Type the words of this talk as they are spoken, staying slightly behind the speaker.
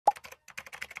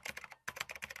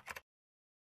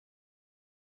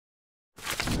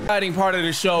exciting part of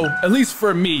the show, at least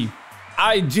for me.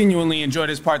 I genuinely enjoy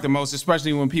this part the most,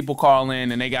 especially when people call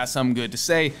in and they got something good to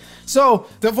say. So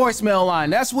the voicemail line,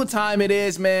 that's what time it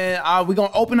is, man. We're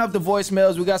gonna open up the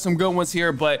voicemails. We got some good ones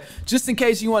here, but just in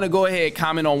case you want to go ahead,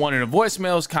 comment on one of the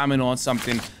voicemails, comment on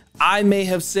something I may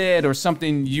have said or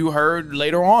something you heard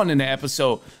later on in the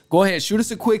episode, go ahead, shoot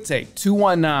us a quick take,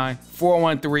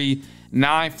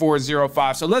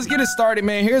 219-413-9405. So let's get it started,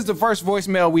 man. Here's the first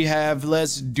voicemail we have.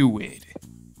 Let's do it.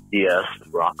 Yes,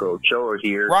 Rocco Chiller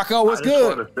here. Rocco, what's good?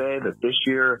 I just want to say that this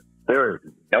year, there is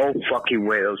no fucking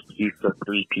way those Chiefs are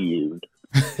 3-P'd.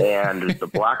 And the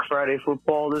Black Friday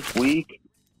football this week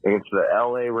against the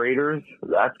LA Raiders,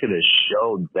 that's going to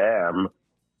show them.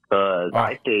 Because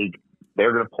I think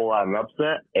they're going to pull out an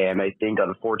upset. And I think,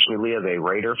 unfortunately, as a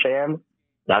Raider fan,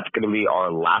 that's going to be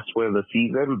our last win of the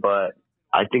season. But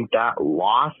I think that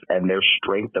loss and their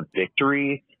strength of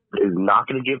victory is not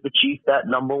going to give the Chiefs that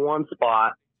 #1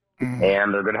 spot.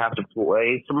 And they're going to have to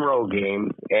play some road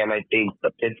games. And I think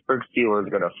the Pittsburgh Steelers are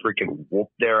going to freaking whoop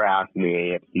their ass in the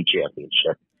AFC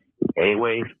Championship.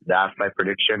 Anyways, that's my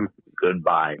prediction.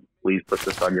 Goodbye. Please put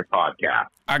this on your podcast.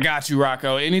 I got you,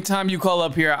 Rocco. Anytime you call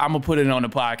up here, I'm going to put it on the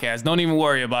podcast. Don't even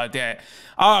worry about that.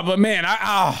 But man,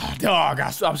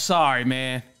 I'm sorry,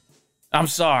 man. I'm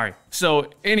sorry. So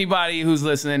anybody who's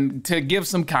listening, to give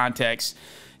some context,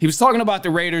 he was talking about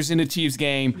the Raiders in the Chiefs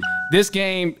game. This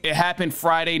game, it happened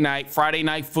Friday night. Friday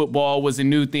night football was a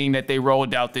new thing that they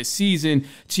rolled out this season.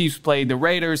 Chiefs played the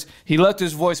Raiders. He left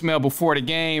his voicemail before the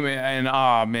game, and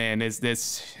oh man, this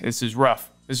is rough.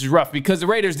 This is rough because the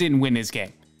Raiders didn't win this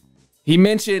game. He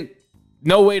mentioned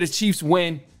no way the Chiefs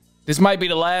win. This might be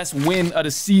the last win of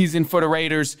the season for the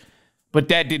Raiders. But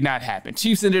that did not happen.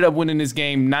 Chiefs ended up winning this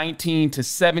game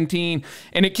 19-17,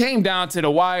 and it came down to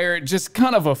the wire, just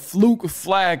kind of a fluke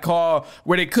flag call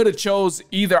where they could have chose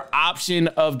either option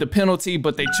of the penalty,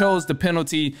 but they chose the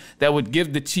penalty that would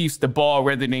give the Chiefs the ball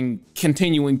rather than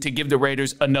continuing to give the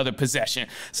Raiders another possession.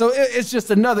 So it's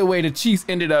just another way the Chiefs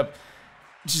ended up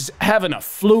just having a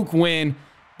fluke win.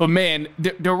 But man,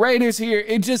 the Raiders here,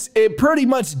 it pretty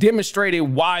much demonstrated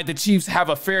why the Chiefs have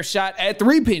a fair shot at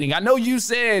three-peating. I know you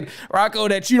said, Rocco,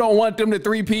 that you don't want them to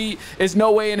three-peat. There's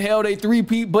no way in hell they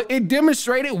three-peat, but it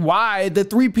demonstrated why the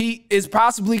three-peat is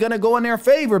possibly going to go in their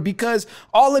favor, because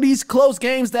all of these close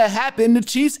games that happen, the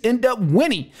Chiefs end up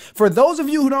winning. For those of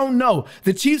you who don't know,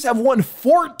 the Chiefs have won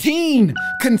 14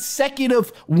 consecutive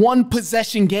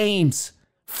one-possession games.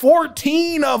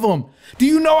 14 of them. Do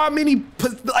you know how many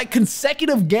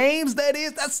consecutive games that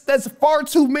is? That's far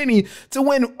too many to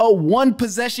win a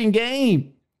one-possession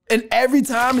game. And every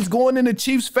time it's going in the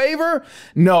Chiefs' favor?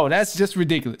 No, that's just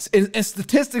ridiculous. And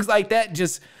statistics like that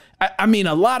just, I mean,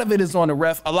 a lot of it is on the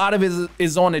ref. A lot of it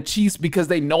is on the Chiefs because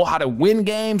they know how to win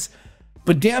games.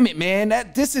 But damn it, man,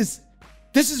 this is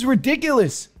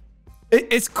ridiculous.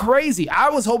 It's crazy. I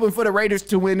was hoping for the Raiders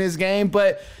to win this game,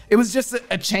 but it was just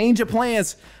a change of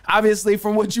plans, obviously,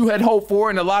 from what you had hoped for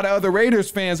and a lot of other Raiders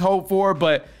fans hoped for.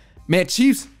 But, man,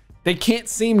 Chiefs, they can't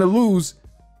seem to lose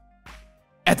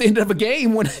at the end of a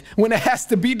game when it has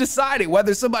to be decided,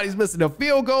 whether somebody's missing a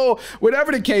field goal,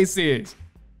 whatever the case is.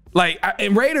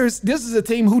 And Raiders, this is a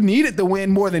team who needed the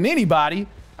win more than anybody.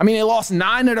 I mean, they lost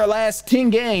 9 of their last 10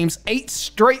 games, 8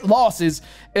 straight losses.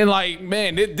 And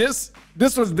man, this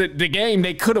was the game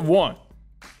they could have won.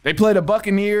 They play the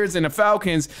Buccaneers and the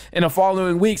Falcons in the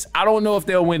following weeks. I don't know if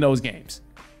they'll win those games.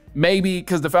 Maybe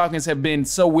because the Falcons have been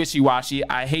so wishy-washy.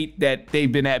 I hate that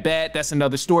they've been that bad. That's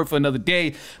another story for another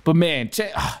day. But man,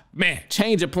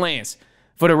 change of plans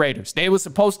for the Raiders. They were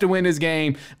supposed to win this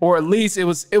game, or at least it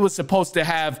was supposed to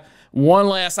have one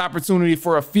last opportunity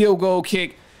for a field goal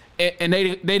kick. And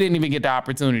they didn't even get the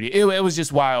opportunity. It was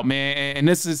just wild, man. And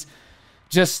this is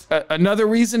just another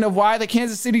reason of why the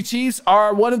Kansas City Chiefs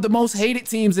are one of the most hated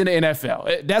teams in the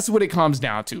NFL. That's what it comes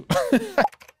down to.